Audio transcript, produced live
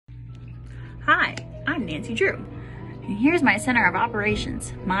Hi, I'm Nancy Drew, and here's my center of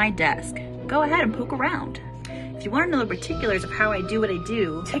operations, my desk. Go ahead and poke around. If you want to know the particulars of how I do what I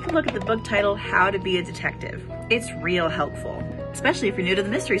do, take a look at the book titled How to Be a Detective. It's real helpful, especially if you're new to the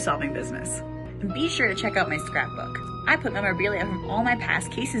mystery solving business. And be sure to check out my scrapbook. I put memorabilia from all my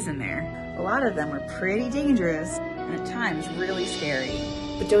past cases in there. A lot of them are pretty dangerous and at times really scary.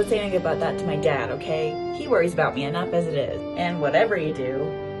 But don't say anything about that to my dad, okay? He worries about me enough as it is. And whatever you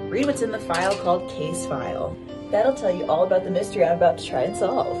do, read what's in the file called Case File. That'll tell you all about the mystery I'm about to try and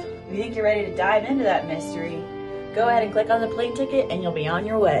solve. If you think you're ready to dive into that mystery, go ahead and click on the plane ticket and you'll be on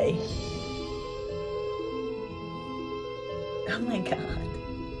your way. Oh my God.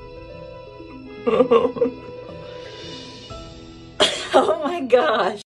 Oh my gosh.